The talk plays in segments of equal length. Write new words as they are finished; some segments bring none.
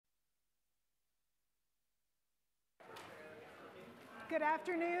Good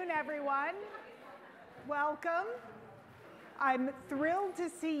afternoon, everyone. Welcome. I'm thrilled to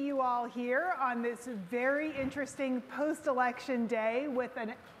see you all here on this very interesting post-election day with a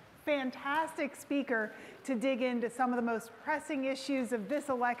fantastic speaker to dig into some of the most pressing issues of this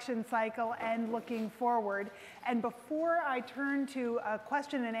election cycle and looking forward. And before I turn to a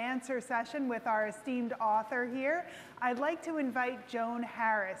question and answer session with our esteemed author here, I'd like to invite Joan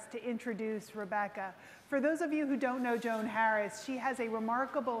Harris to introduce Rebecca. For those of you who don't know Joan Harris, she has a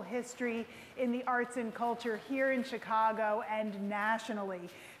remarkable history in the arts and culture here in Chicago and nationally.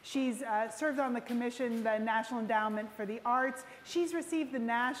 She's served on the commission, the National Endowment for the Arts. She's received the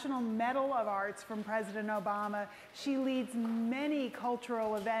National Medal of Arts from President Obama. She leads many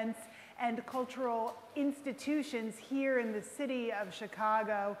cultural events and cultural institutions here in the city of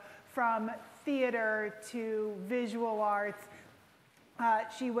Chicago, from theater to visual arts.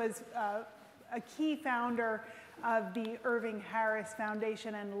 She was a key founder of the Irving Harris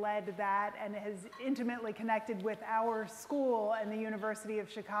Foundation and led that, and has intimately connected with our school and the University of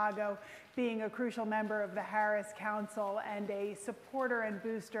Chicago, being a crucial member of the Harris Council and a supporter and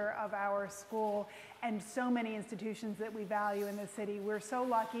booster of our school and so many institutions that we value in the city. We're so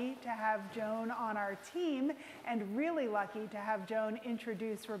lucky to have Joan on our team, and really lucky to have Joan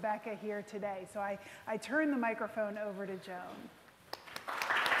introduce Rebecca here today. So I turn the microphone over to Joan.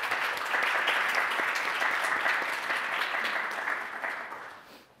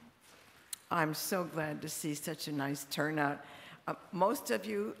 I'm so glad to see such a nice turnout. Most of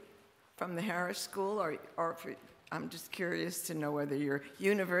you from the Harris School, I'm just curious to know whether you're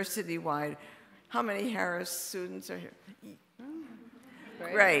university-wide. How many Harris students are here?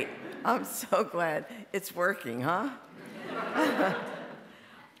 Great. I'm so glad it's working, huh?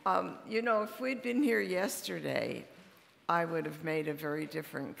 You know, if we'd been here yesterday, I would have made a very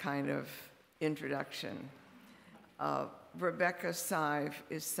different kind of introduction. Rebecca Sive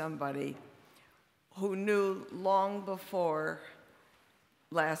is somebody who knew long before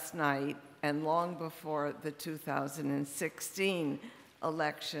last night and long before the 2016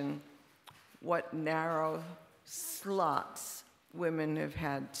 election what narrow slots women have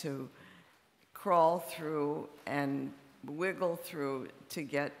had to crawl through and wiggle through to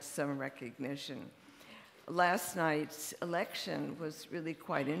get some recognition. Last night's election was really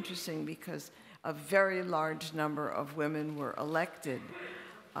quite interesting because a very large number of women were elected,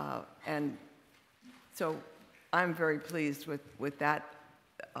 and so I'm very pleased with that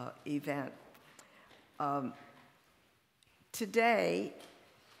event. Today,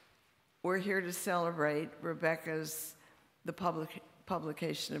 we're here to celebrate the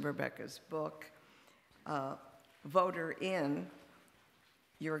publication of Rebecca's book, Voter In,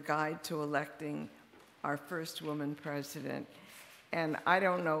 Your Guide to Electing Our First Woman President. And I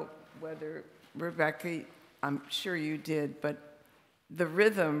don't know whether, Rebecca, I'm sure you did, but the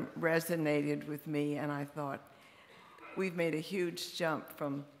rhythm resonated with me, and I thought, we've made a huge jump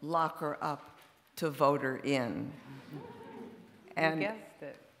from lock her up to voter in. And you guessed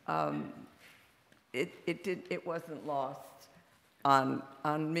it. It wasn't lost on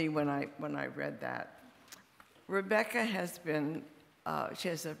me when I read that. Rebecca has been, she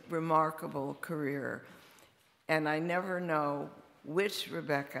has a remarkable career, and I never know which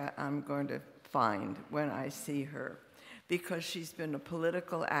Rebecca I'm going to find when I see her, because she's been a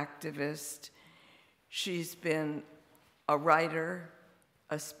political activist, she's been a writer,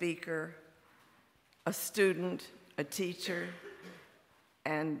 a speaker, a student, a teacher,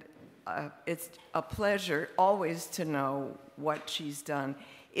 and it's a pleasure always to know what she's done.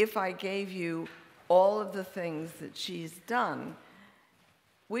 If I gave you all of the things that she's done,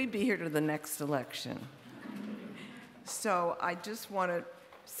 we'd be here to the next election. So I just want to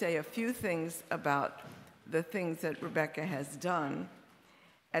say a few things about the things that Rebecca has done.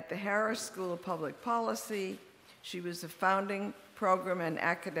 At the Harris School of Public Policy, she was a founding program and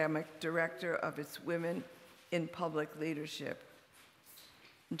academic director of its Women in Public Leadership.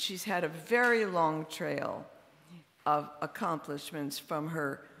 And she's had a very long trail of accomplishments, from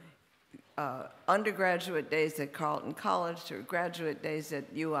her undergraduate days at Carleton College to her graduate days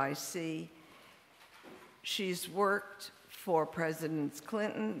at UIC. She's worked for Presidents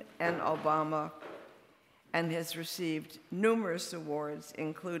Clinton and Obama and has received numerous awards,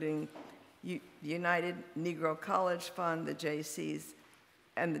 including the United Negro College Fund, the JCs,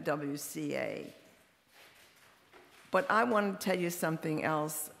 and the WCA. But I want to tell you something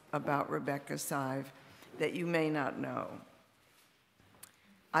else about Rebecca Sive that you may not know.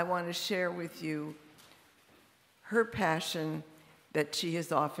 I want to share with you her passion that she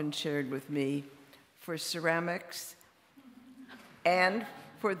has often shared with me for ceramics and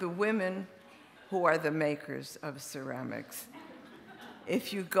for the women who are the makers of ceramics.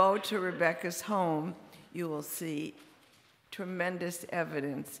 If you go to Rebecca's home, you will see tremendous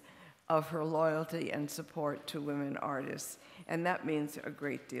evidence of her loyalty and support to women artists, and that means a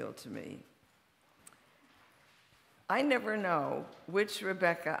great deal to me. I never know which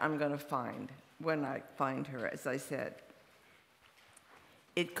Rebecca I'm going to find when I find her, as I said.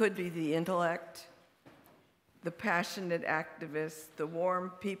 It could be the intellect, the passionate activist, the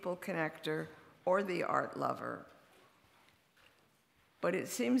warm people connector, or the art lover. But it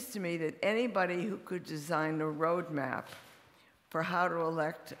seems to me that anybody who could design a roadmap for how to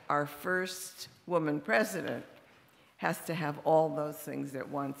elect our first woman president has to have all those things at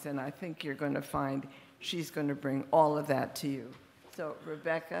once, and I think you're going to find she's going to bring all of that to you. So,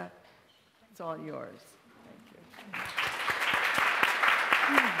 Rebecca, it's all yours. Thank you.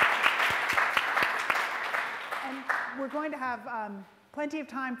 And we're going to have plenty of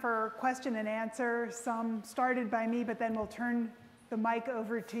time for question and answer, some started by me, but then we'll turn the mic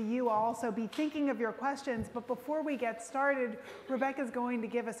over to you all. So be thinking of your questions. But before we get started, Rebecca's going to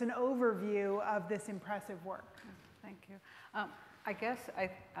give us an overview of this impressive work. Thank you. I guess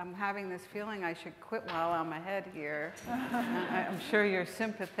I'm having this feeling I should quit while I'm ahead here. I'm sure you're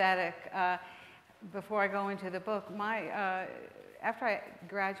sympathetic. Before I go into the book, after I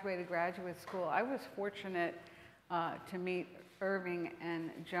graduated graduate school, I was fortunate to meet Irving and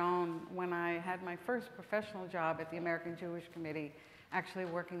Joan when I had my first professional job at the American Jewish Committee, actually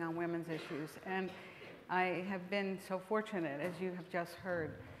working on women's issues. And I have been so fortunate, as you have just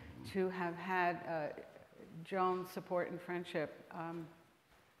heard, to have had Joan's support and friendship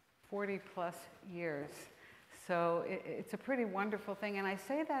 40 plus years. So it's a pretty wonderful thing. And I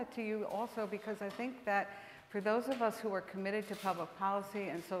say that to you also because I think that for those of us who are committed to public policy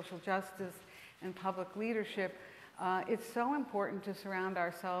and social justice and public leadership, it's so important to surround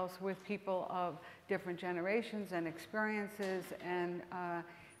ourselves with people of different generations and experiences. And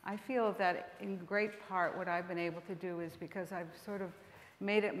I feel that in great part what I've been able to do is because I've sort of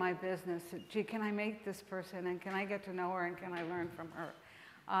made it my business. Gee, can I meet this person, and can I get to know her, and can I learn from her?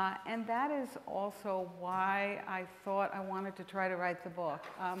 And that is also why I thought I wanted to try to write the book.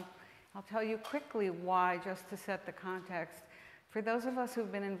 I'll tell you quickly why, just to set the context. For those of us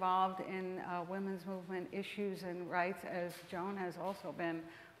who've been involved in women's movement issues and rights, as Joan has also been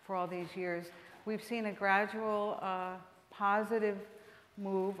for all these years, we've seen a gradual positive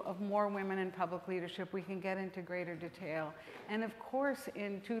move of more women in public leadership. We can get into greater detail. And of course,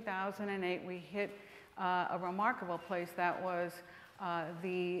 in 2008, we hit a remarkable place that was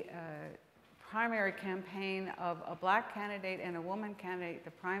the primary campaign of a black candidate and a woman candidate,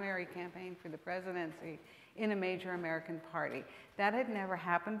 the primary campaign for the presidency in a major American party. That had never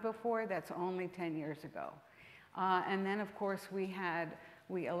happened before. That's only 10 years ago. And then, of course, we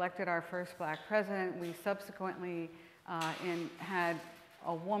elected our first black president. We subsequently had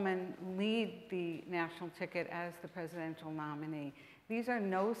a woman lead the national ticket as the presidential nominee. These are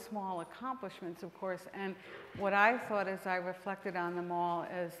no small accomplishments, of course, and what I thought as I reflected on them all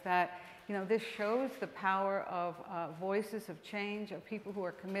is that, you know, this shows the power of voices of change, of people who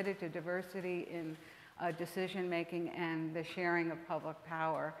are committed to diversity in decision making and the sharing of public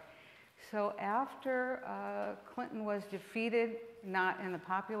power. So after Clinton was defeated, not in the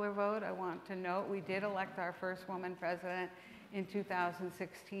popular vote, I want to note we did elect our first woman president in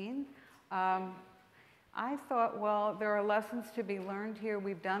 2016. I thought, well, there are lessons to be learned here.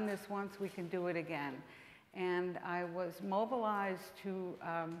 We've done this once, we can do it again. And I was mobilized to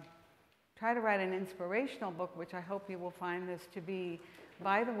try to write an inspirational book, which I hope you will find this to be,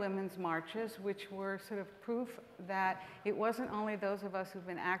 by the women's marches, which were sort of proof that it wasn't only those of us who've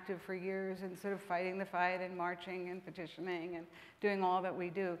been active for years and sort of fighting the fight and marching and petitioning and doing all that we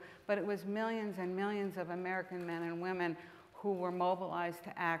do, but it was millions and millions of American men and women who were mobilized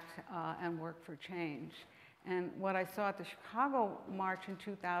to act and work for change. And what I saw at the Chicago March in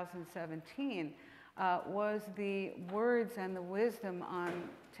 2017 was the words and the wisdom on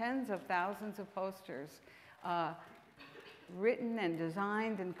tens of thousands of posters written and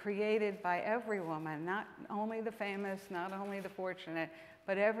designed and created by every woman, not only the famous, not only the fortunate,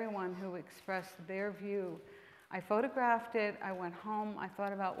 but everyone who expressed their view. I photographed it, I went home, I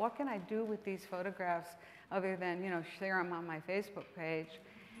thought about what can I do with these photographs other than, you know, share them on my Facebook page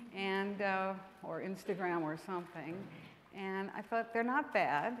and, or Instagram or something. And I thought they're not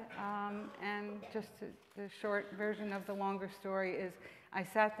bad. And just the short version of the longer story is I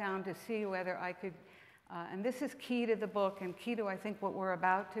sat down to see whether I could, and this is key to the book and key to, I think, what we're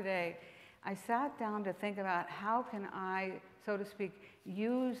about today. I sat down to think about how can I, so to speak,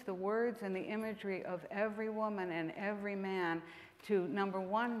 use the words and the imagery of every woman and every man to, number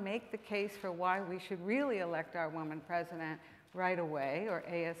one, make the case for why we should really elect our woman president, right away, or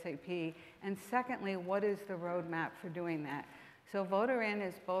ASAP? And secondly, what is the roadmap for doing that? So Voter In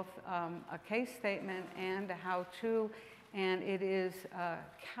is both a case statement and a how-to, and it is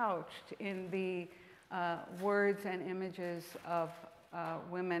couched in the words and images of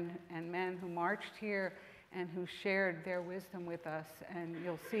women and men who marched here and who shared their wisdom with us. And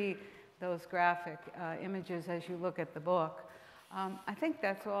you'll see those graphic images as you look at the book. I think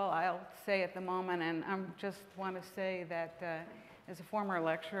that's all I'll say at the moment, and I just want to say that as a former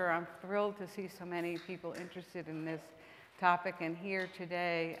lecturer, I'm thrilled to see so many people interested in this topic and here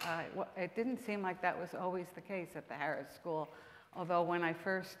today. It didn't seem like that was always the case at the Harris School, although when I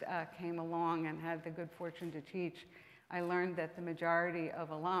first came along and had the good fortune to teach, I learned that the majority of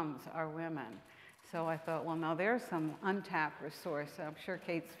alums are women. So I thought, well, now there's some untapped resource. I'm sure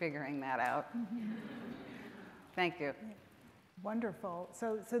Kate's figuring that out. Thank you. Wonderful.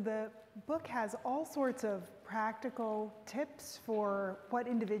 So the book has all sorts of practical tips for what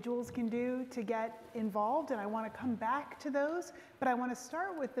individuals can do to get involved, and I want to come back to those, but I want to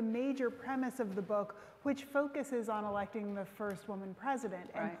start with the major premise of the book, which focuses on electing the first woman president.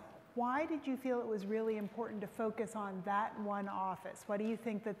 Right. And why did you feel it was really important to focus on that one office? What do you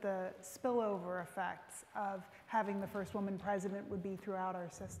think that the spillover effects of having the first woman president would be throughout our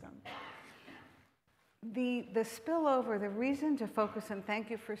system? The spillover, the reason to focus, and thank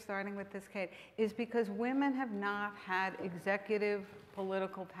you for starting with this, Kate, is because women have not had executive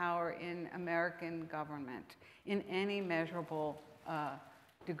political power in American government in any measurable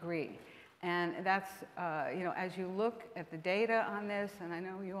degree. And that's, you know, as you look at the data on this, and I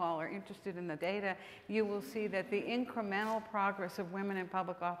know you all are interested in the data, you will see that the incremental progress of women in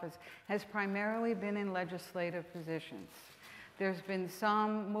public office has primarily been in legislative positions. There's been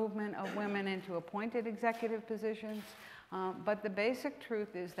some movement of women into appointed executive positions, but the basic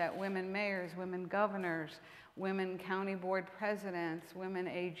truth is that women mayors, women governors, women county board presidents, women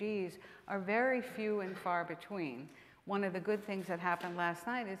AGs are very few and far between. One of the good things that happened last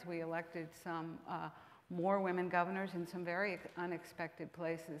night is we elected some more women governors in some very unexpected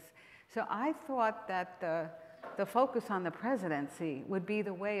places. So I thought that the focus on the presidency would be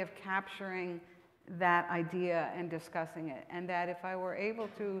the way of capturing that idea and discussing it, and that if I were able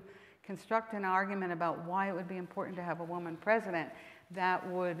to construct an argument about why it would be important to have a woman president, that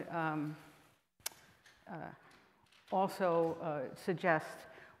would also suggest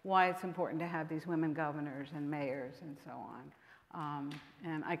why it's important to have these women governors and mayors and so on.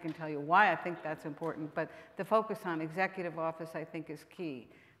 And I can tell you why I think that's important, but the focus on executive office I think is key.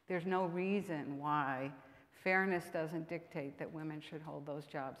 There's no reason why fairness doesn't dictate that women should hold those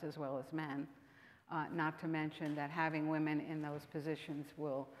jobs as well as men. Not to mention that having women in those positions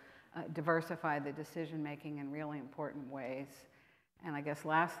will diversify the decision-making in really important ways. And I guess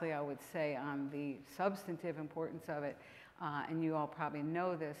lastly, I would say on the substantive importance of it, and you all probably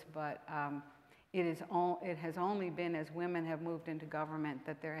know this, but it has only been as women have moved into government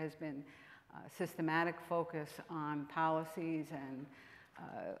that there has been systematic focus on policies and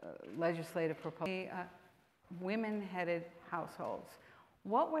legislative proposals. Women-headed households.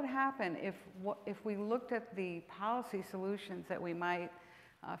 What would happen if we looked at the policy solutions that we might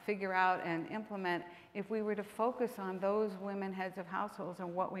figure out and implement if we were to focus on those women heads of households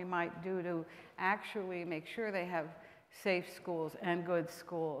and what we might do to actually make sure they have safe schools and good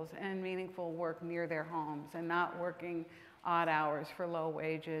schools and meaningful work near their homes and not working odd hours for low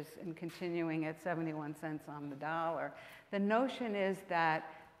wages and continuing at 71 cents on the dollar. The notion is that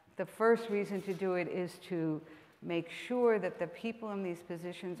the first reason to do it is to make sure that the people in these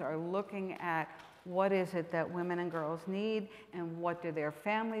positions are looking at what is it that women and girls need and what do their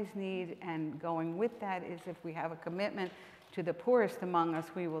families need, and going with that is if we have a commitment to the poorest among us,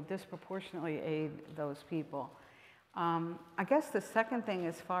 we will disproportionately aid those people. I guess the second thing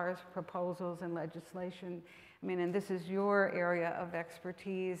as far as proposals and legislation, I mean, and this is your area of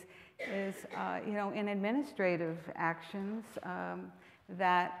expertise, is you know, in administrative actions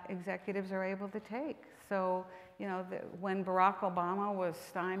that executives are able to take. So, you know, when Barack Obama was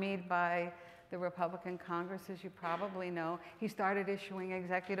stymied by the Republican Congress, as you probably know, he started issuing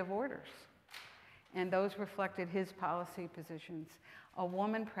executive orders. And those reflected his policy positions. A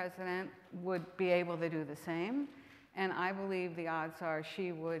woman president would be able to do the same. And I believe the odds are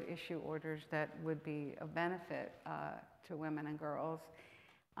she would issue orders that would be of benefit to women and girls.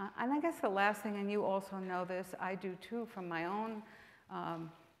 And I guess the last thing, and you also know this, I do too from my own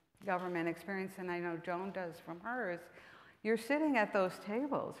government experience, and I know Joan does from hers, you're sitting at those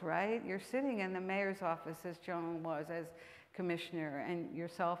tables, right? You're sitting in the mayor's office, as Joan was as commissioner, and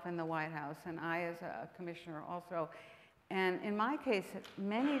yourself in the White House, and I as a commissioner also. And in my case,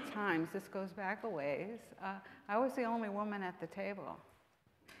 many times, this goes back a ways, I was the only woman at the table.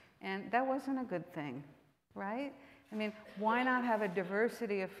 And that wasn't a good thing, right? I mean, why not have a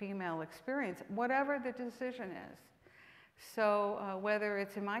diversity of female experience, whatever the decision is? So whether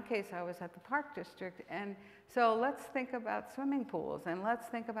it's, in my case, I was at the Park District, and so let's think about swimming pools, and let's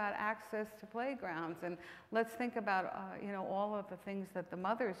think about access to playgrounds, and let's think about, you know, all of the things that the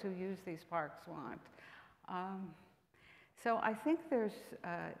mothers who use these parks want. So I think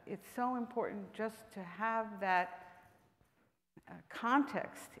it's so important just to have that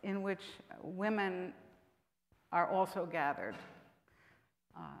context in which women are also gathered.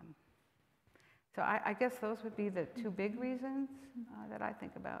 So I guess those would be the two big reasons that I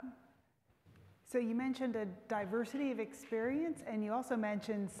think about. So you mentioned a diversity of experience, and you also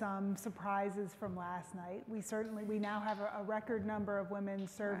mentioned some surprises from last night. We now have a record number of women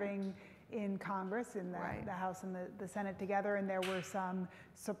serving in Congress, in the House and the Senate together, and there were some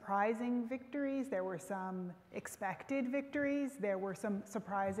surprising victories, there were some expected victories, there were some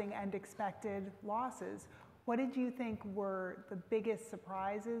surprising and expected losses. What did you think were the biggest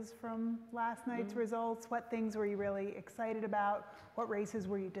surprises from last night's results? What things were you really excited about? What races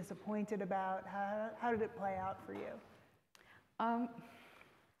were you disappointed about? How did it play out for you?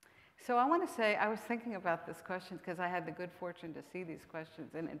 So I want to say, I was thinking about this question because I had the good fortune to see these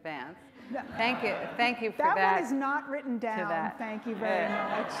questions in advance. No. Thank you for that. That one is not written down. Thank you very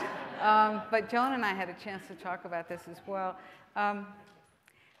much. But Joan and I had a chance to talk about this as well. I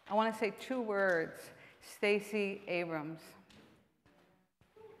want to say two words: Stacey Abrams.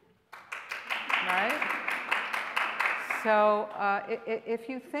 Right? So if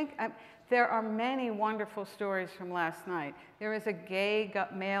you think, there are many wonderful stories from last night. There is a gay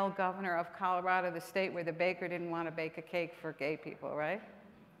male governor of Colorado, the state where the baker didn't want to bake a cake for gay people, right?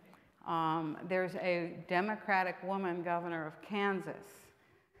 There's a Democratic woman governor of Kansas.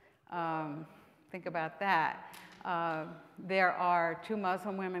 Think about that. There are 2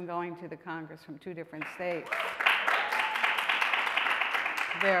 Muslim women going to the Congress from 2 different states.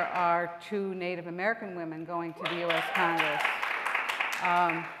 There are 2 Native American women going to the U.S. Congress.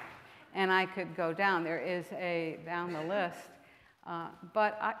 And I could go down. There is down the list.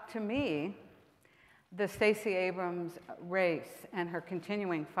 But to me, the Stacey Abrams race and her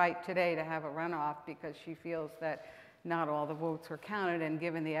continuing fight today to have a runoff because she feels that not all the votes were counted, and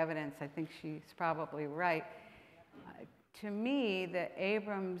given the evidence, I think she's probably right. To me, the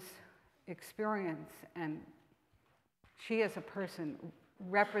Abrams experience, and she as a person,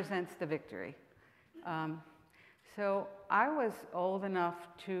 represents the victory. So I was old enough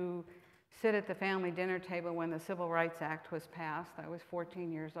to sit at the family dinner table when the Civil Rights Act was passed. I was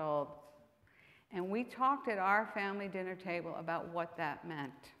 14 years old. And we talked at our family dinner table about what that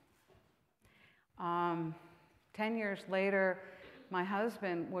meant. 10 years later, my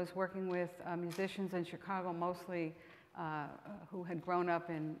husband was working with musicians in Chicago, mostly who had grown up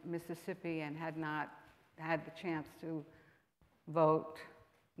in Mississippi and had not had the chance to vote,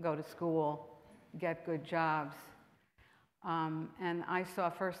 go to school, get good jobs. And I saw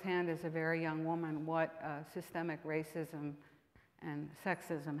firsthand as a very young woman what systemic racism and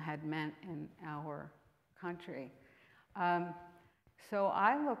sexism had meant in our country. So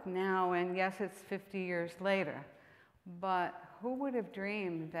I look now, and yes, it's 50 years later, but who would have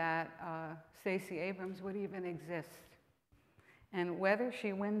dreamed that Stacey Abrams would even exist? And whether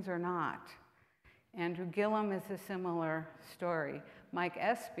she wins or not, Andrew Gillum is a similar story. Mike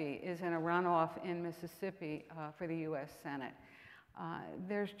Espy is in a runoff in Mississippi for the U.S. Senate.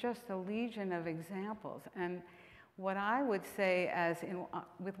 There's just a legion of examples. And what I would say,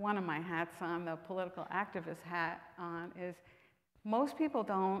 with one of my hats on, the political activist hat on, is most people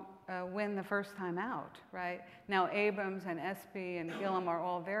don't win the first time out, right? Now, Abrams and Espy and Gillum are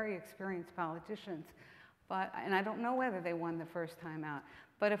all very experienced politicians, and I don't know whether they won the first time out.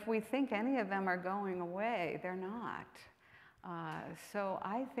 But if we think any of them are going away, they're not. So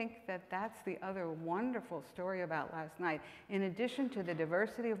I think that that's the other wonderful story about last night. In addition to the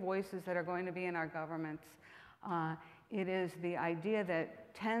diversity of voices that are going to be in our governments, it is the idea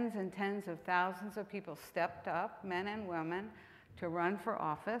that tens and tens of thousands of people stepped up, men and women, to run for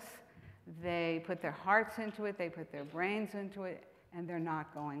office. They put their hearts into it, they put their brains into it, and they're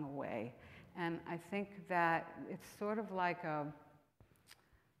not going away. And I think that it's sort of like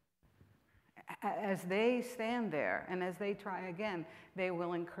as they stand there and as they try again, they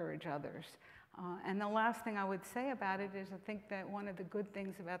will encourage others. And the last thing I would say about it is I think that one of the good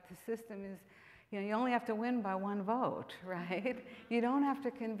things about the system is, you only have to win by 1 vote, right? You don't have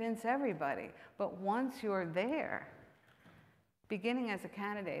to convince everybody. But once you're there, beginning as a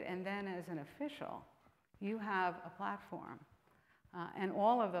candidate and then as an official, you have a platform. And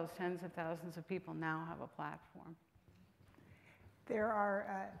all of those tens of thousands of people now have a platform. There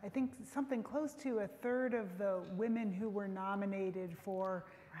are, I think, something close to a third of the women who were nominated for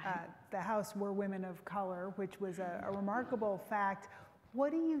the House were women of color, which was a remarkable fact.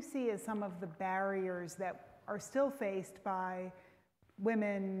 What do you see as some of the barriers that are still faced by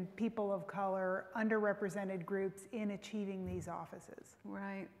women, people of color, underrepresented groups in achieving these offices?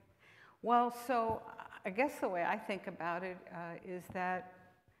 Right. Well, so I guess the way I think about it is that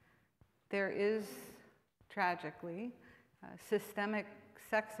there is, tragically, systemic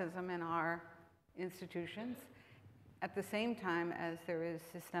sexism in our institutions at the same time as there is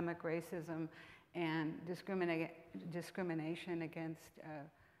systemic racism and discrimination against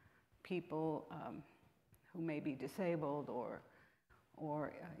people who may be disabled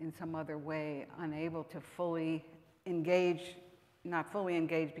or in some other way unable to fully engage, not fully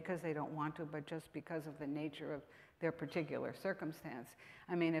engage because they don't want to, but just because of the nature of their particular circumstance.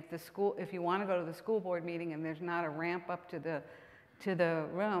 I mean, if you want to go to the school board meeting and there's not a ramp up to the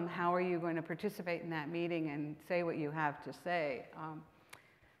room, how are you going to participate in that meeting and say what you have to say?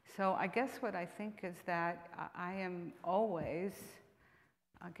 So I guess what I think is that I am always,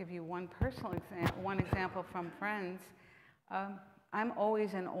 I'll give you one personal example, one example from friends. I'm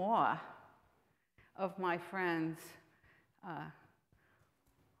always in awe of my friends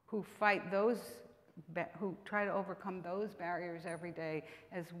who fight those, who try to overcome those barriers every day,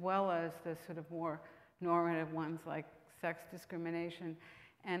 as well as the sort of more normative ones like sex discrimination.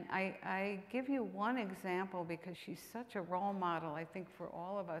 And I give you one example because she's such a role model, I think, for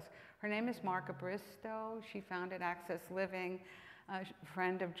all of us. Her name is Marka Bristow. She founded Access Living, a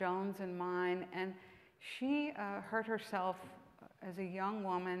friend of Joan's and mine. And she hurt herself as a young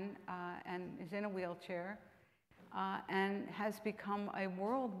woman and is in a wheelchair and has become a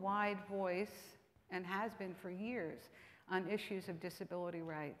worldwide voice, and has been for years, on issues of disability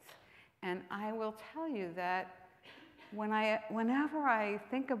rights. And I will tell you that whenever I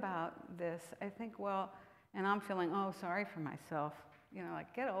think about this, I think, well, and I'm feeling, oh, sorry for myself, you know,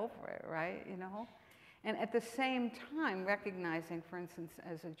 like, get over it, right, you know? And at the same time, recognizing, for instance,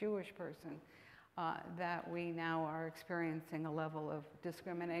 as a Jewish person, that we now are experiencing a level of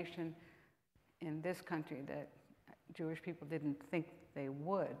discrimination in this country that Jewish people didn't think they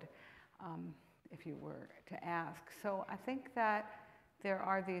would, if you were to ask. So I think that there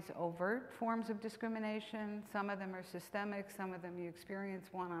are these overt forms of discrimination. Some of them are systemic, some of them you experience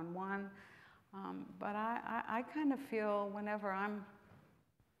one-on-one. But I kind of feel whenever I'm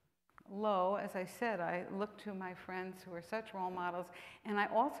low, as I said, I look to my friends who are such role models. And I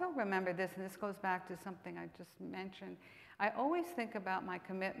also remember this, and this goes back to something I just mentioned. I always think about my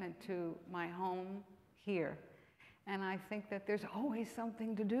commitment to my home here. And I think that there's always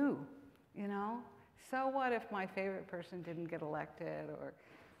something to do, you know? So what if my favorite person didn't get elected or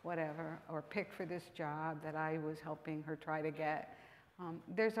whatever, or picked for this job that I was helping her try to get?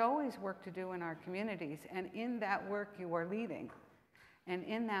 There's always work to do in our communities, and in that work you are leading. And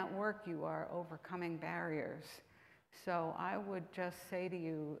in that work you are overcoming barriers. So I would just say to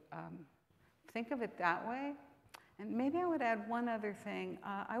you, think of it that way. And maybe I would add one other thing.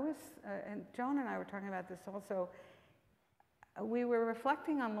 And Joan and I were talking about this also. We were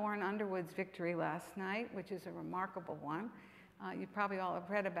reflecting on Lauren Underwood's victory last night, which is a remarkable one. You probably all have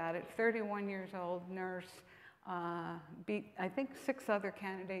read about it. 31 years old nurse, beat, I think, 6 other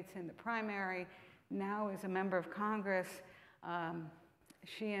candidates in the primary, now is a member of Congress.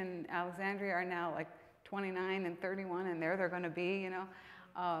 She and Alexandria are now like 29 and 31, and there they're going to be, you know,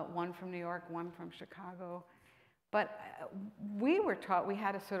 one from New York, one from Chicago. But we were taught we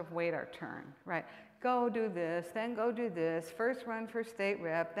had to sort of wait our turn, right? Go do this, then go do this, first run for state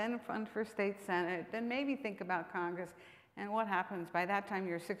rep, then run for state senate, then maybe think about Congress. And what happens? By that time,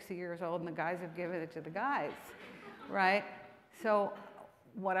 you're 60 years old, and the guys have given it to the guys, right? So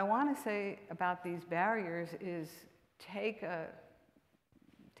what I want to say about these barriers is take a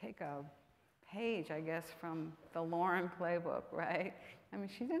page, I guess, from the Lauren playbook, right? I mean,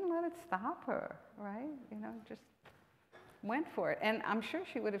 she didn't let it stop her, right? You know, just went for it. And I'm sure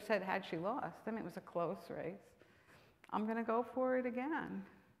she would have said, had she lost, I mean, it was a close race, I'm going to go for it again.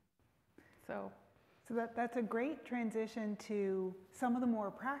 So that's a great transition to some of the more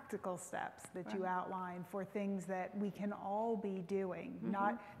practical steps that you outline for things that we can all be doing.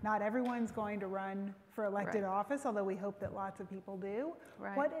 Mm-hmm. Not everyone's going to run for elected office, although we hope that lots of people do.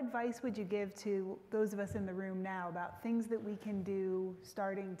 Right. What advice would you give to those of us in the room now about things that we can do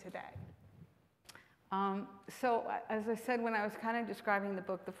starting today? So as I said when I was kind of describing the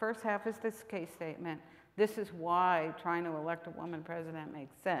book, the first half is this case statement. This is why trying to elect a woman president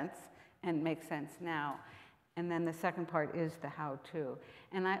makes sense. and makes sense now. And then the second part is the how-to.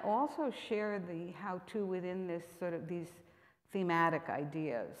 And I also share the how-to within this sort of these thematic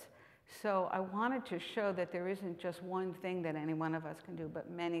ideas. So I wanted to show that there isn't just one thing that any one of us can do,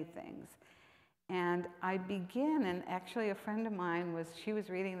 but many things. And I begin, and actually a friend of mine she was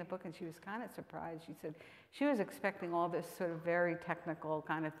reading the book and she was kind of surprised. She said she was expecting all this sort of very technical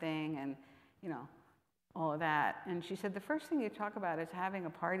kind of thing and, you know, all of that. And she said, the first thing you talk about is having a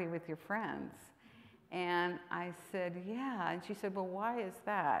party with your friends. And I said, yeah. And she said, well, why is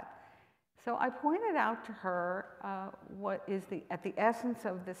that? So I pointed out to her what is at the essence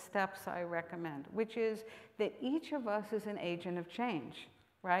of the steps I recommend, which is that each of us is an agent of change,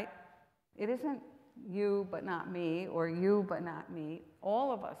 right? It isn't you but not me, or you but not me.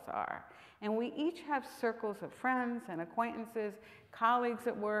 All of us are. And we each have circles of friends and acquaintances, colleagues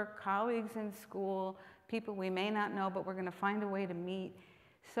at work, colleagues in school, people we may not know, but we're going to find a way to meet.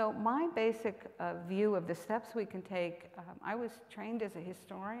 So my basic view of the steps we can take, I was trained as a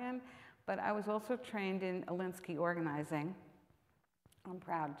historian, but I was also trained in Alinsky organizing, I'm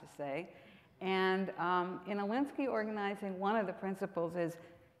proud to say. And in Alinsky organizing, one of the principles is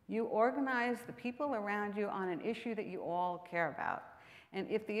you organize the people around you on an issue that you all care about. And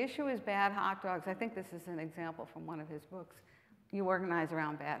if the issue is bad hot dogs, I think this is an example from one of his books, you organize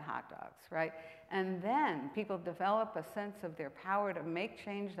around bad hot dogs, right? And then people develop a sense of their power to make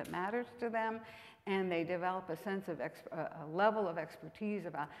change that matters to them, and they develop a sense of a level of expertise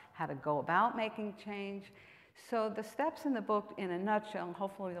about how to go about making change. So the steps in the book, in a nutshell, and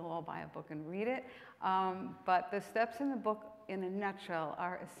hopefully you'll all buy a book and read it, but the steps in the book, in a nutshell,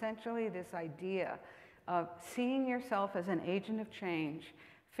 are essentially this idea of seeing yourself as an agent of change,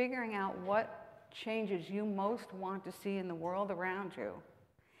 figuring out what changes you most want to see in the world around you,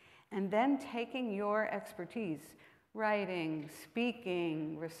 and then taking your expertise, writing,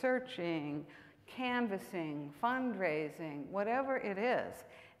 speaking, researching, canvassing, fundraising, whatever it is,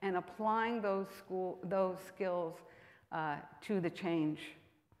 and applying those skills to the change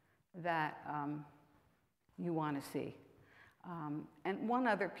that you want to see. And one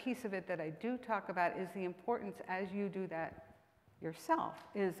other piece of it that I do talk about is the importance, as you do that yourself,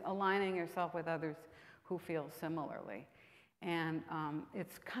 is aligning yourself with others who feel similarly. And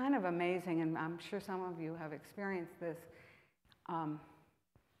it's kind of amazing, and I'm sure some of you have experienced this,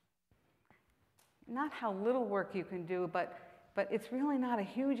 not how little work you can do, but it's really not a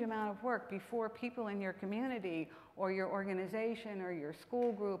huge amount of work before people in your community or your organization or your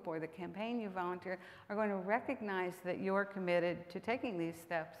school group or the campaign you volunteer are going to recognize that you're committed to taking these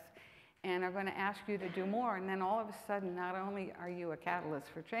steps and are going to ask you to do more. And then all of a sudden, not only are you a catalyst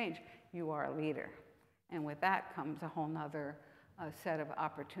for change, you are a leader. And with that comes a whole nother set of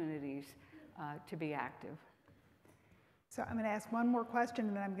opportunities to be active. So I'm going to ask one more question,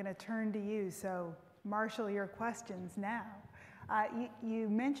 and then I'm going to turn to you. So marshal your questions now. You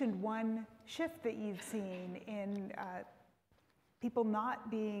mentioned one shift that you've seen in people not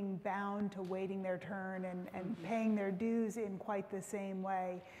being bound to waiting their turn and paying their dues in quite the same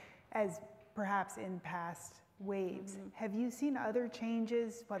way as perhaps in past waves. Have you seen other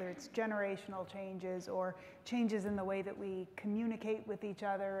changes, whether it's generational changes or changes in the way that we communicate with each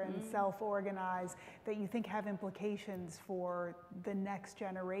other and self-organize, that you think have implications for the next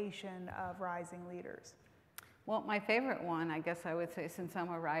generation of rising leaders? Well, my favorite one, I guess I would say, since I'm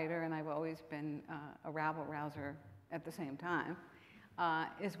a writer and I've always been a rabble-rouser at the same time,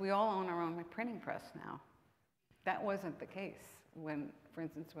 is we all own our own printing press now. That wasn't the case when, for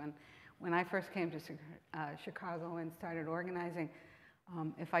instance, when I first came to Chicago and started organizing.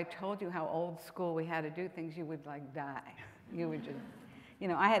 If I told you how old school we had to do things, you would like die. You would just, you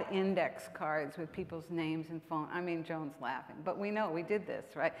know, I had index cards with people's names and phone. I mean, Joan's laughing, but we know we did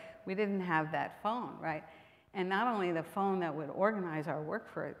this, right? We didn't have that phone, right? And not only the phone that would organize our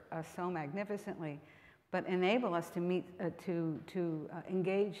work for us so magnificently, but enable us to meet, to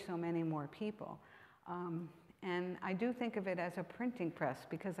engage so many more people. And I do think of it as a printing press,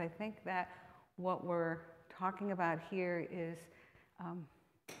 because I think that what we're talking about here is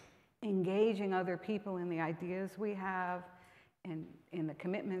engaging other people in the ideas we have, in the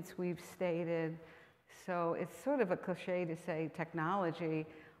commitments we've stated. So it's sort of a cliche to say technology,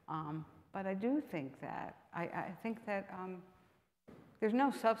 but I do think that. I think that there's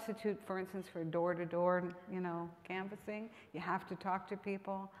no substitute, for instance, for door-to-door, you know, canvassing. You have to talk to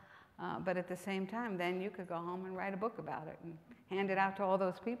people. But at the same time, then you could go home and write a book about it and hand it out to all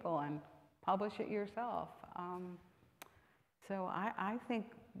those people and publish it yourself. So I think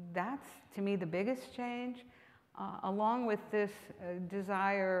that's, to me, the biggest change, along with this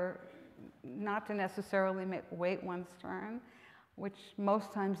desire not to necessarily wait one's turn. which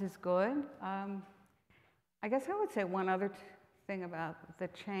most times is good. I guess I would say one other thing about the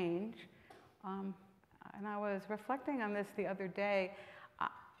change, and I was reflecting on this the other day.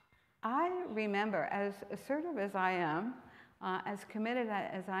 I remember, as assertive as I am, as committed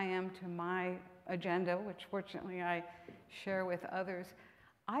as I am to my agenda, which fortunately I share with others,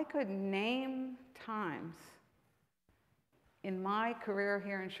 I could name times in my career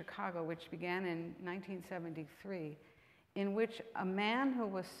here in Chicago, which began in 1973, in which a man who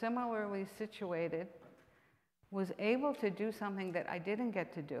was similarly situated was able to do something that I didn't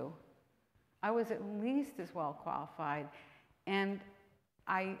get to do. I was at least as well qualified, and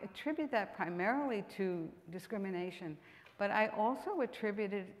I attribute that primarily to discrimination, but I also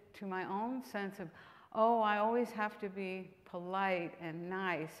attribute it to my own sense of, oh, I always have to be polite and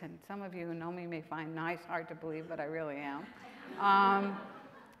nice, and some of you who know me may find nice hard to believe, but I really am.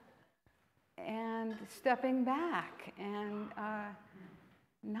 And stepping back and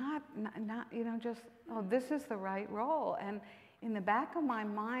not, you know, just, oh, this is the right role. And in the back of my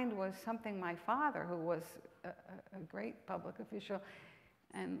mind was something my father, who was a great public official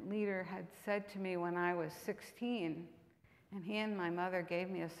and leader, had said to me when I was 16. And he and my mother gave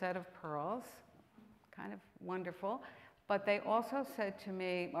me a set of pearls, kind of wonderful. But they also said to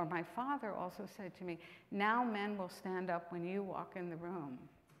me, or my father also said to me, now men will stand up when you walk in the room.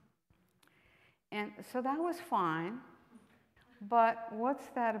 And so that was fine. But what's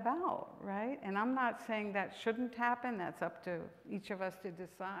that about, right? And I'm not saying that shouldn't happen. That's up to each of us to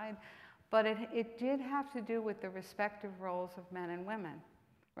decide. But it did have to do with the respective roles of men and women,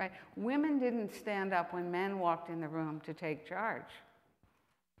 right? Women didn't stand up when men walked in the room to take charge,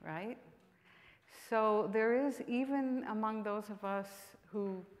 right? So there is, even among those of us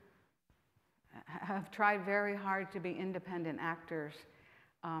who have tried very hard to be independent actors,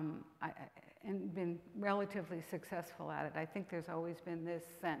 and been relatively successful at it. I think there's always been this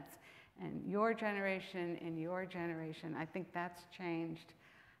sense. And your generation, I think that's changed.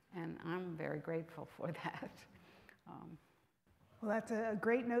 And I'm very grateful for that. Well, that's a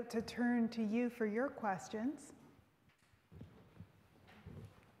great note to turn to you for your questions.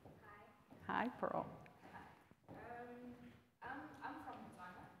 Hi, Pearl. I'm from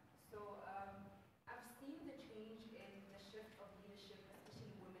Botswana, so I've seen the change in the shift of leadership,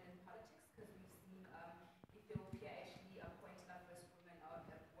 especially women in politics, because we've seen Ethiopia actually appointing our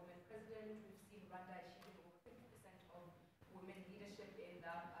first woman president. We've seen Rwanda achieving over 50% of women leadership in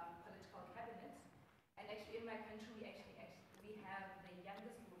the political cabinet. And actually in my country, we have the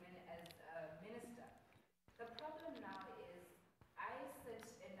youngest woman as a minister. The problem now is I sit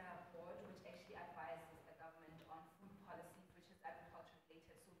in a board which actually advises the government on food policies, which is agriculture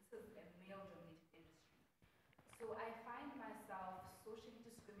related. So this is a male-dominated industry. So I find myself socially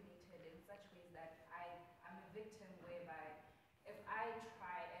discriminated in such ways that I'm a victim whereby if I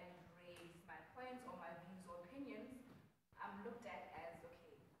try and raise my points or my views or opinions, I'm looked at as,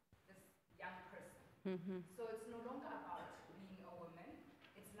 okay, this young person. Mm-hmm. So it's no longer about being a woman.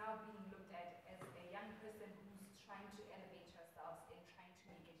 It's now being looked at as a young person who's trying to elevate herself in trying to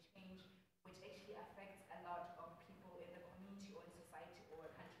make a change, which actually affects a lot of people in the community or in society or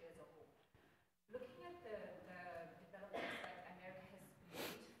a country as a whole. Looking at the developments that America has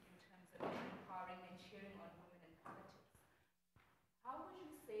made in terms of empowering and cheering on women in politics, how would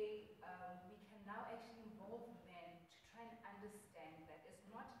you say we can now actually involve men to try and understand that it's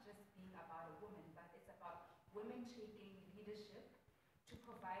not just being about a woman, but it's about women taking leadership to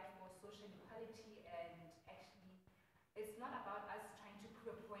provide for social equality, and actually it's not about us trying to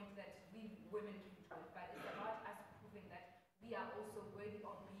prove a point that we women can do it, but it's about us proving that we are also worthy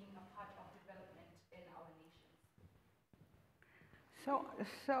of being a part of development in our nations.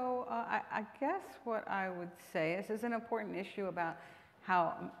 So I guess what I would say is, this is an important issue about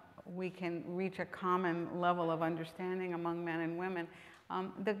how we can reach a common level of understanding among men and women.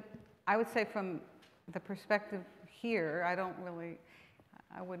 I would say from the perspective here,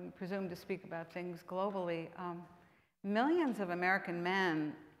 I wouldn't presume to speak about things globally. Millions of American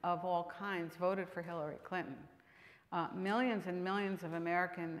men of all kinds voted for Hillary Clinton. Millions and millions of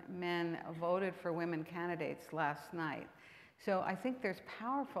American men voted for women candidates last night. So I think there's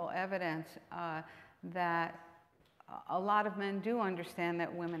powerful evidence that a lot of men do understand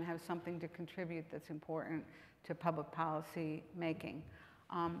that women have something to contribute that's important to public policy making.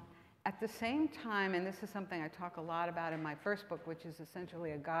 At the same time, and this is something I talk a lot about in my first book, which is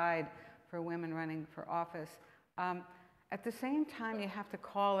essentially a guide for women running for office, at the same time, you have to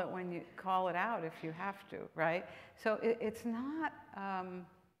call it when you call it out if you have to, right? So it's not,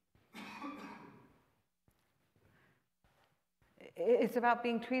 it's about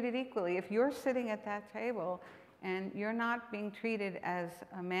being treated equally. If you're sitting at that table and you're not being treated as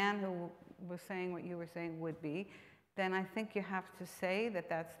a man who was saying what you were saying would be, then I think you have to say that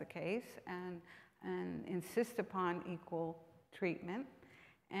that's the case and insist upon equal treatment.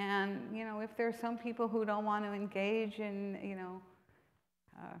 And, you know, if there are some people who don't want to engage in, you know,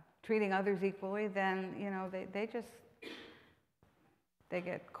 treating others equally, then, you know, they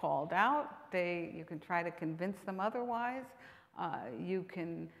get called out. You can try to convince them otherwise. You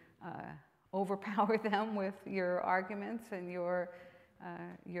can overpower them with your arguments and your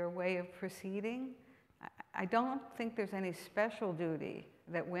way of proceeding. I don't think there's any special duty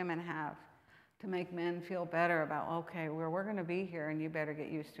that women have to make men feel better about, okay, well, we're going to be here and you better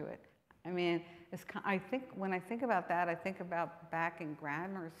get used to it. I mean, I think when I think about that, I think about back in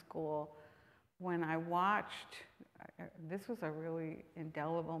grammar school when I watched, this was a really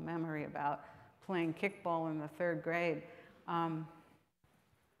indelible memory about playing kickball in the 3rd grade. And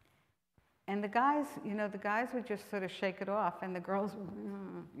the guys, you know, the guys would just sort of shake it off, and the girls,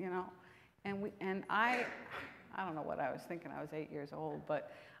 you know, and I don't know what I was thinking. I was 8 years old,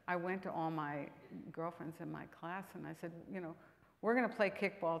 but I went to all my girlfriends in my class, and I said, you know, we're going to play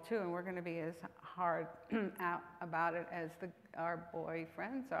kickball too, and we're going to be as hard out about it as our boy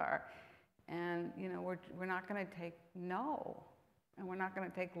friends are. And, you know, we're not going to take no, and we're not going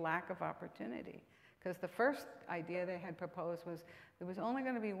to take lack of opportunity. Because the first idea they had proposed was there was only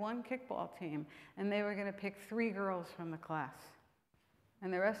going to be one kickball team, and they were going to pick 3 girls from the class.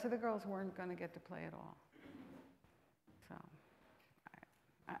 And the rest of the girls weren't going to get to play at all. So,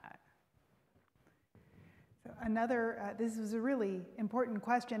 So another, this was a really important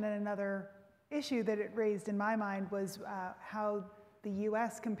question, and another issue that it raised in my mind was how the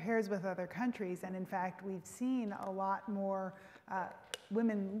US compares with other countries. And in fact, we've seen a lot more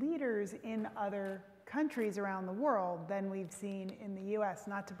women leaders in other countries around the world than we've seen in the US,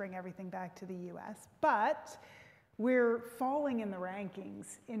 not to bring everything back to the US, but we're falling in the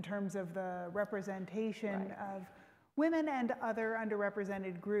rankings in terms of the representation of women and other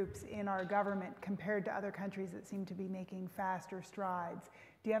underrepresented groups in our government compared to other countries that seem to be making faster strides.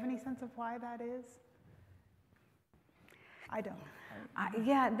 Do you have any sense of why that is? I don't.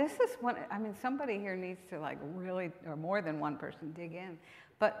 Yeah, this is one, I mean, somebody here needs to like really, or more than one person, dig in.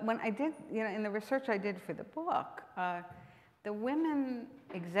 But when I did, you know, in the research I did for the book, the women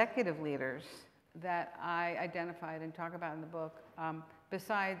executive leaders that I identified and talk about in the book,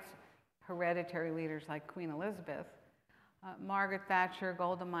 besides hereditary leaders like Queen Elizabeth, Margaret Thatcher,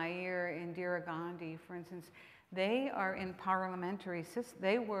 Golda Meir, Indira Gandhi, for instance, they are in parliamentary systems.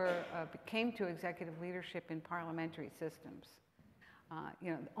 They came to executive leadership in parliamentary systems.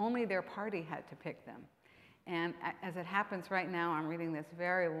 You know, only their party had to pick them. And as it happens right now, I'm reading this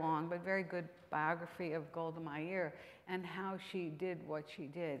very long but very good biography of Golda Meir and how she did what she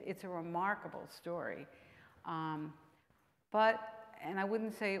did. It's a remarkable story. And I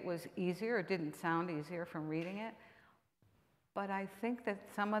wouldn't say it was easier, it didn't sound easier from reading it, but I think that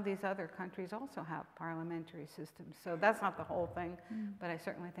some of these other countries also have parliamentary systems. So that's not the whole thing, but I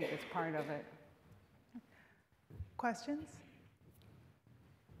certainly think it's part of it. Questions?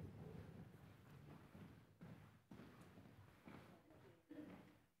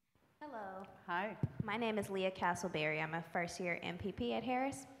 Hello. Hi. My name is Leah Castleberry. I'm a first-year MPP at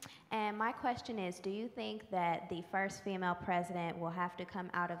Harris. And my question is, do you think that the first female president will have to come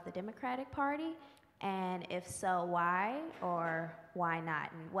out of the Democratic Party? And if so, why or why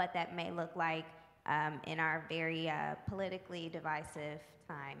not? And what that may look like in our very politically divisive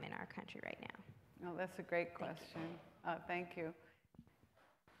time in our country right now? Oh, that's a great question. Thank you.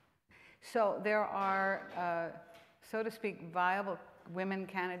 So there are, so to speak, viable women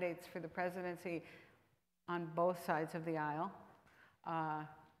candidates for the presidency on both sides of the aisle.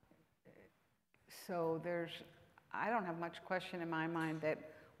 So I don't have much question in my mind that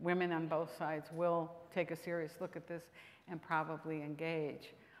women on both sides will take a serious look at this and probably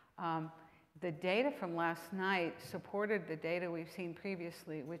engage. The data from last night supported the data we've seen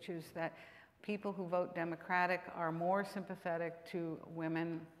previously, which is that people who vote Democratic are more sympathetic to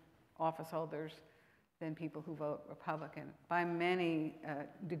women office holders than people who vote Republican by many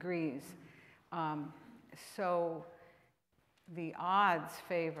degrees. So the odds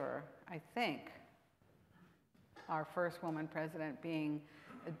favor, I think, our first woman president being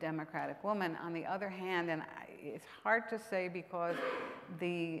a Democratic woman. On the other hand, and it's hard to say because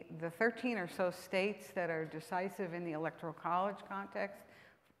the 13 or so states that are decisive in the electoral college context,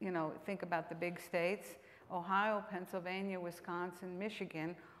 you know, think about the big states, Ohio, Pennsylvania, Wisconsin,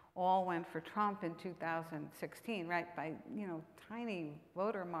 Michigan, all went for Trump in 2016, right, by, you know, tiny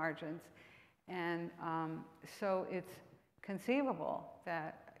voter margins. And so it's conceivable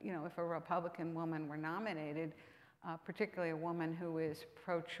that, you know, if a Republican woman were nominated, particularly a woman who is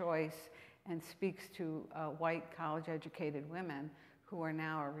pro-choice and speaks to white college-educated women who are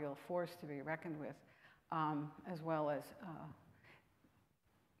now a real force to be reckoned with, as well as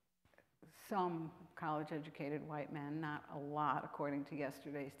some college-educated white men, not a lot according to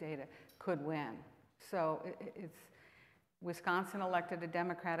yesterday's data, could win. So it's Wisconsin elected a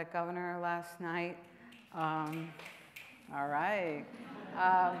Democratic governor last night. All right.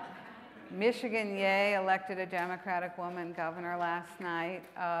 Michigan, yay, elected a Democratic woman governor last night.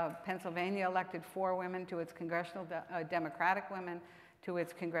 Pennsylvania elected 4 women to its congressional, Democratic women to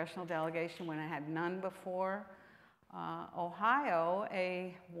its congressional delegation when it had none before. Ohio,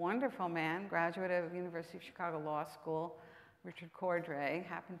 a wonderful man, graduate of University of Chicago Law School, Richard Cordray,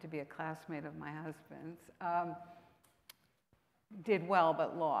 happened to be a classmate of my husband's, did well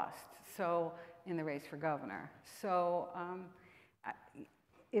but lost, so in the race for governor. So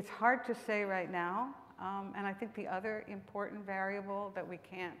it's hard to say right now, and I think the other important variable that we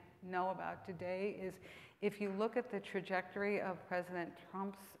can't know about today is if you look at the trajectory of President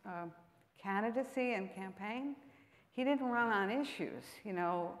Trump's candidacy and campaign, he didn't run on issues, you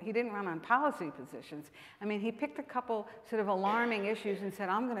know, he didn't run on policy positions. I mean, he picked a couple sort of alarming issues and said,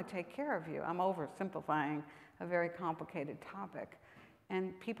 I'm going to take care of you. I'm oversimplifying a very complicated topic.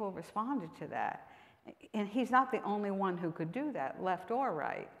 And people responded to that. And he's not the only one who could do that, left or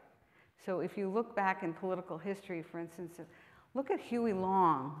right. So if you look back in political history, for instance, look at Huey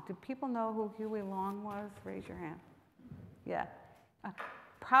Long. Do people know who Huey Long was? Raise your hand. Yeah.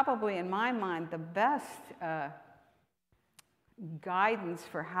 Probably, in my mind, the best guidance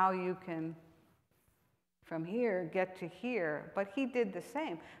for how you can, from here, get to here. But he did the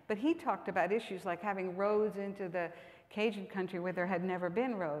same. But he talked about issues like having roads into the Cajun country where there had never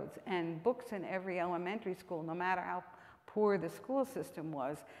been roads, and books in every elementary school, no matter how poor the school system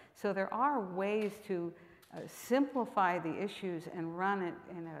was. So there are ways to simplify the issues and run it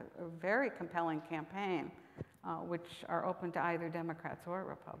in a very compelling campaign, which are open to either Democrats or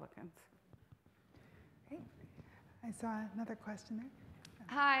Republicans. Great. I saw another question there.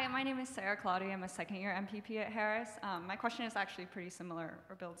 Hi, my name is Sarah Claudia. I'm a second-year MPP at Harris. My question is actually pretty similar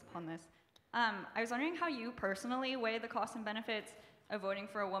or builds upon this. I was wondering how you personally weigh the costs and benefits of voting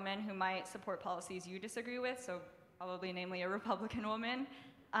for a woman who might support policies you disagree with, so probably namely a Republican woman.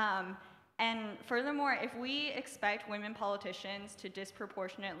 And furthermore, if we expect women politicians to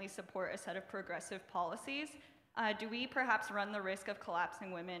disproportionately support a set of progressive policies, do we perhaps run the risk of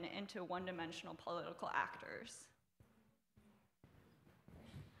collapsing women into one-dimensional political actors?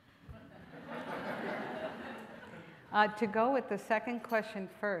 To go with the second question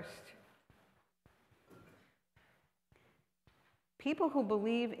first, people who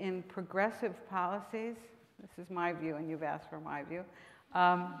believe in progressive policies, this is my view and you've asked for my view,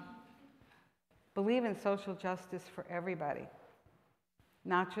 believe in social justice for everybody,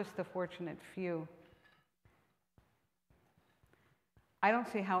 not just the fortunate few. I don't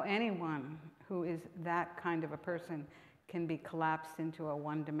see how anyone who is that kind of a person can be collapsed into a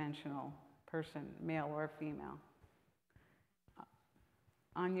one-dimensional person, male or female.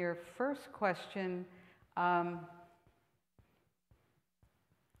 On your first question,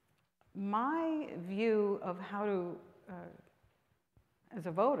 my view of how to, as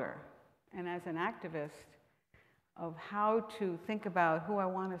a voter and as an activist, of how to think about who I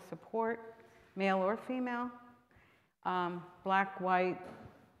want to support, male or female, black, white,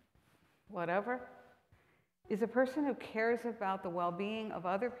 whatever, is a person who cares about the well-being of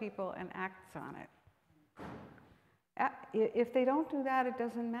other people and acts on it. If they don't do that, it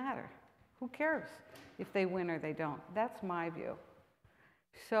doesn't matter. Who cares if they win or they don't? That's my view.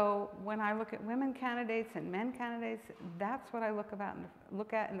 So when I look at women candidates and men candidates, that's what I look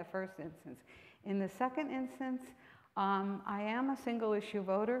at in the first instance. In the second instance, I am a single-issue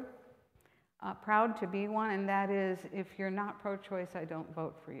voter, proud to be one, and that is, if you're not pro-choice, I don't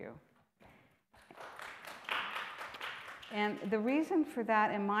vote for you. And the reason for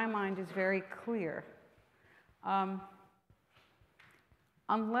that, in my mind, is very clear.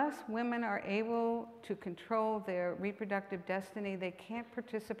 Unless women are able to control their reproductive destiny, they can't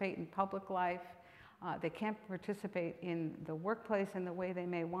participate in public life. They can't participate in the workplace in the way they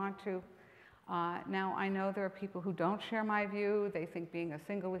may want to. Now, I know there are people who don't share my view. They think being a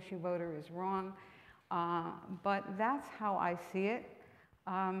single-issue voter is wrong. But that's how I see it.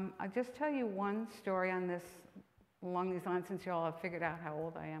 I'll just tell you one story on this, along these lines, since you all have figured out how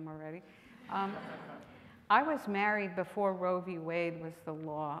old I am already. I was married before Roe v. Wade was the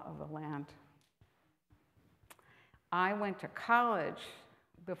law of the land. I went to college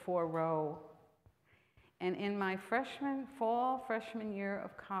before Roe, and in my fall freshman year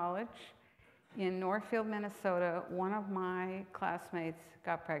of college, In Northfield, Minnesota, one of my classmates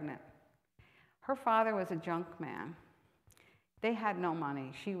got pregnant. Her father was a junk man. They had no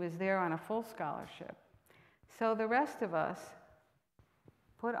money. She was there on a full scholarship. So the rest of us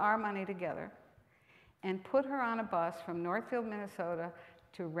put our money together and put her on a bus from Northfield, Minnesota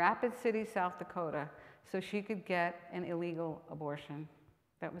to Rapid City, South Dakota, so she could get an illegal abortion.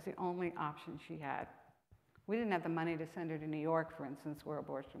 That was the only option she had. We didn't have the money to send her to New York, for instance, where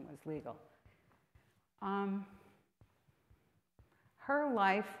abortion was legal. Her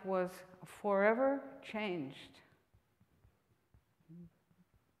life was forever changed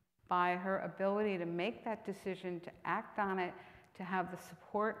by her ability to make that decision, to act on it, to have the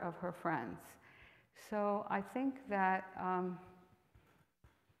support of her friends. So I think that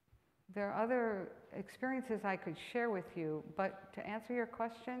there are other experiences I could share with you, but to answer your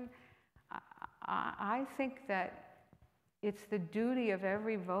question, I think that it's the duty of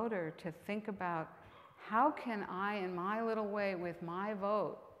every voter to think about, how can I, in my little way, with my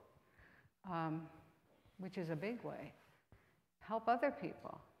vote, which is a big way, help other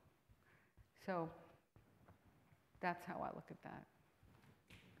people? So that's how I look at that.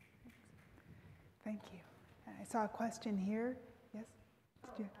 Thank you. I saw a question here. Yes?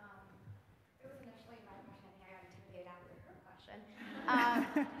 It was initially my question. I got intimidated after her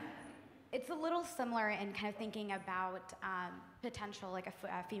question. It's a little similar in kind of thinking about potential, like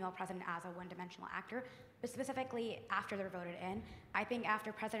a female president as a one-dimensional actor, but specifically after they're voted in. I think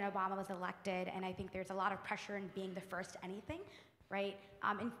after President Obama was elected, and I think there's a lot of pressure in being the first anything, right?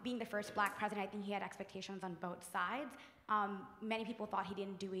 And being the first Black president, I think he had expectations on both sides. Many people thought he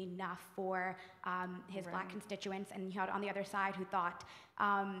didn't do enough for his Black constituents, and you had on the other side who thought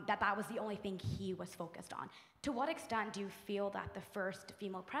that was the only thing he was focused on. To what extent do you feel that the first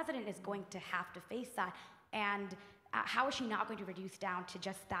female president is going to have to face that, and how is she not going to reduce down to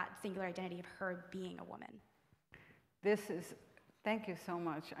just that singular identity of her being a woman? Thank you so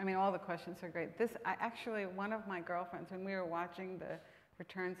much. I mean, all the questions are great. Actually, one of my girlfriends, when we were watching the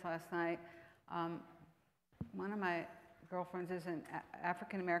returns last night, one of my girlfriends is an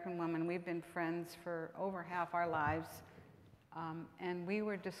African-American woman. We've been friends for over half our lives. And we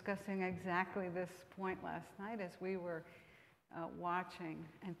were discussing exactly this point last night as we were watching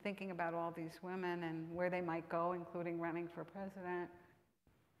and thinking about all these women and where they might go, including running for president.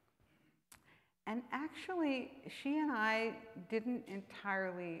 And actually, she and I didn't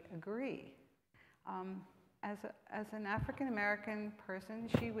entirely agree. As an African-American person,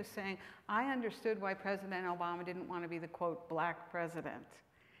 she was saying, I understood why President Obama didn't want to be the, quote, Black president.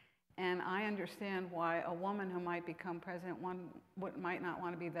 And I understand why a woman who might become president might not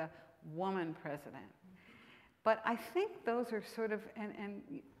want to be the woman president. But I think those are sort of,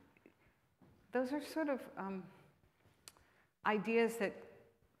 ideas that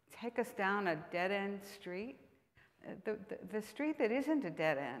take us down a dead-end street. The street that isn't a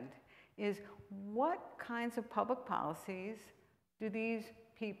dead end is, what kinds of public policies do these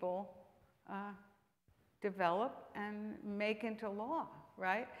people develop and make into law,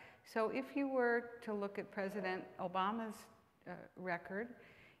 right? So if you were to look at President Obama's record,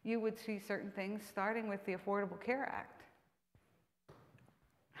 you would see certain things, starting with the Affordable Care Act.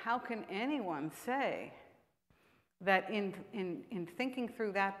 How can anyone say that in thinking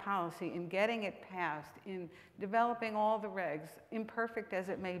through that policy, in getting it passed, in developing all the regs, imperfect as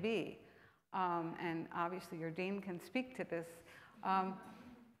it may be, and obviously your dean can speak to this,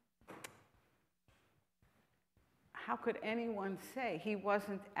 how could anyone say he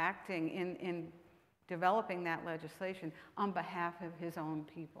wasn't acting in developing that legislation on behalf of his own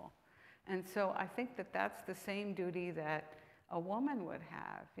people? And so I think that that's the same duty that a woman would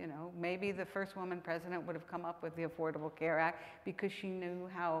have. You know, maybe the first woman president would have come up with the Affordable Care Act because she knew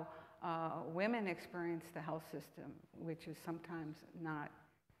how women experience the health system, which is sometimes not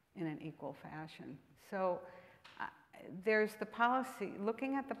in an equal fashion. So there's the policy,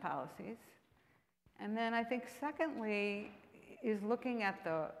 looking at the policies. And then I think secondly is looking at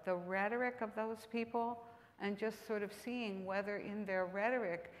the rhetoric of those people and just sort of seeing whether in their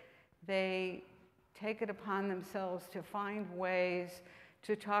rhetoric they take it upon themselves to find ways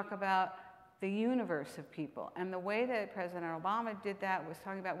to talk about the universe of people. And the way that President Obama did that was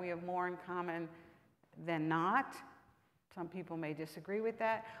talking about we have more in common than not. Some people may disagree with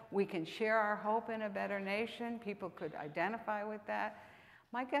that. We can share our hope in a better nation. People could identify with that.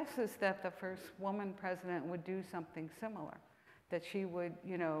 My guess is that the first woman president would do something similar, that she would,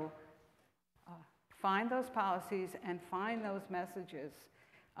 you know, find those policies and find those messages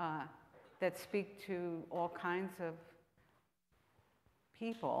that speak to all kinds of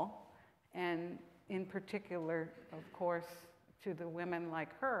people, and in particular, of course, to the women like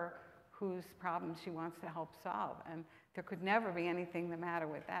her whose problems she wants to help solve. And there could never be anything the matter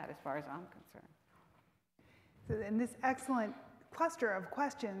with that, as far as I'm concerned. So, and this excellent cluster of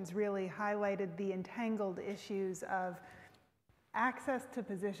questions really highlighted the entangled issues of access to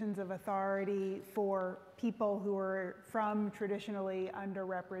positions of authority for people who are from traditionally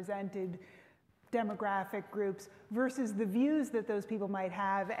underrepresented demographic groups versus the views that those people might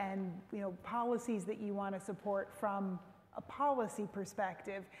have and policies that you want to support from a policy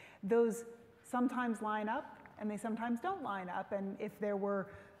perspective. Those sometimes line up and they sometimes don't line up. And if there were,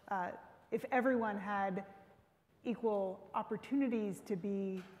 if everyone had equal opportunities to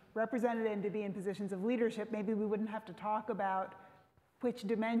be represented and to be in positions of leadership, maybe we wouldn't have to talk about which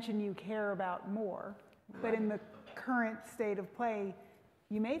dimension you care about more. Right. But in the current state of play,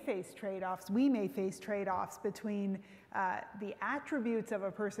 you may face trade-offs, we may face trade-offs between the attributes of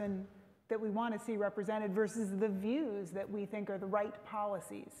a person that we want to see represented versus the views that we think are the right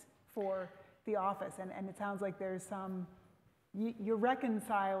policies for the office. And it sounds like there's some, you're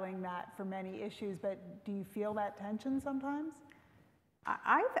reconciling that for many issues, but do you feel that tension sometimes?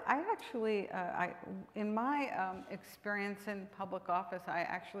 I actually, in my experience in public office, I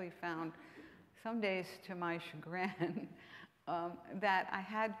actually found some days to my chagrin that I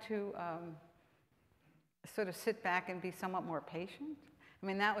had to sort of sit back and be somewhat more patient. I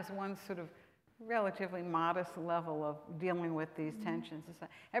mean, that was one sort of relatively modest level of dealing with these tensions. It's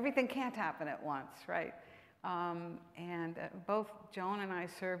like, everything can't happen at once, right? Both Joan and I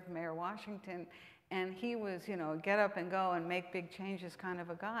served Mayor Washington, and he was, get up and go and make big changes kind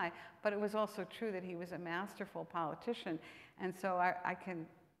of a guy. But it was also true that he was a masterful politician. And so I can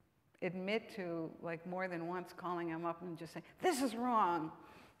admit to, like, more than once calling him up and just saying, this is wrong.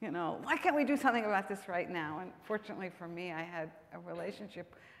 Why can't we do something about this right now? And fortunately for me, I had a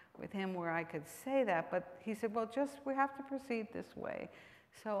relationship with him where I could say that. But he said, well, we have to proceed this way.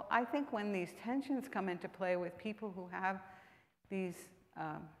 So I think when these tensions come into play with people who have these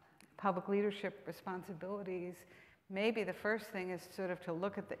public leadership responsibilities, maybe the first thing is sort of to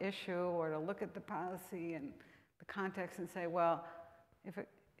look at the issue or to look at the policy and the context and say, well,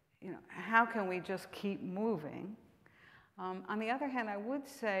 how can we just keep moving? On the other hand, I would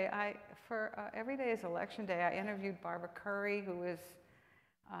say, for Every Day is Election Day, I interviewed Barbara Curry, who is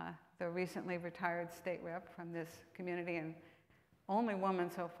the recently retired state rep from this community and only woman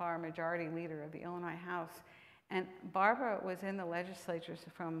so far majority leader of the Illinois House. And Barbara was in the legislature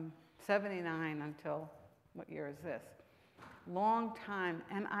from '79 until, what year is this? Long time.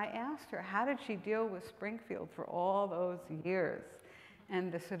 And I asked her, how did she deal with Springfield for all those years?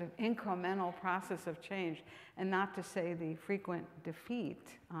 And the sort of incremental process of change, and not to say the frequent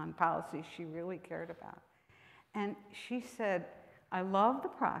defeat on policies she really cared about. And she said, I love the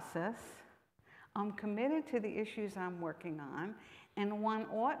process, I'm committed to the issues I'm working on, and one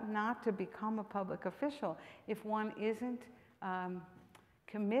ought not to become a public official if one isn't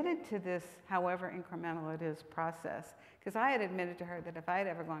committed to this, however incremental it is, process. Because I had admitted to her that if I had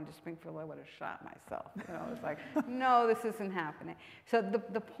ever gone to Springfield, I would have shot myself. It was like, no, this isn't happening. So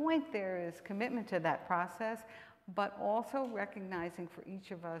the point there is commitment to that process, but also recognizing for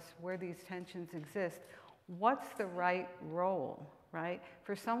each of us where these tensions exist. What's the right role, right?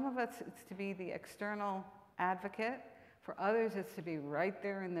 For some of us, it's to be the external advocate. For others, it's to be right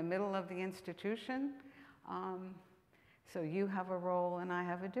there in the middle of the institution. So you have a role and I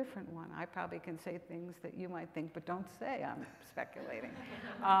have a different one. I probably can say things that you might think, but don't say, I'm speculating.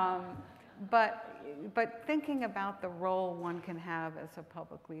 But thinking about the role one can have as a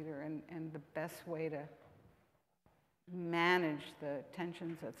public leader and the best way to manage the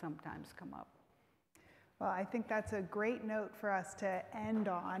tensions that sometimes come up. Well, I think that's a great note for us to end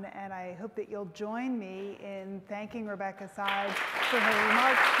on, and I hope that you'll join me in thanking Rebecca Sive for her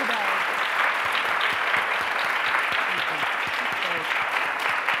remarks today.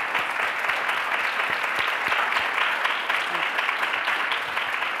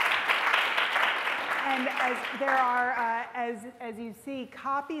 And as there are, as you see,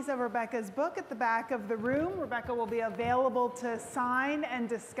 copies of Rebecca's book at the back of the room. Rebecca will be available to sign and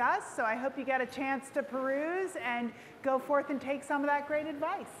discuss, so I hope you get a chance to peruse and go forth and take some of that great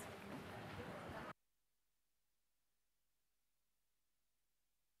advice.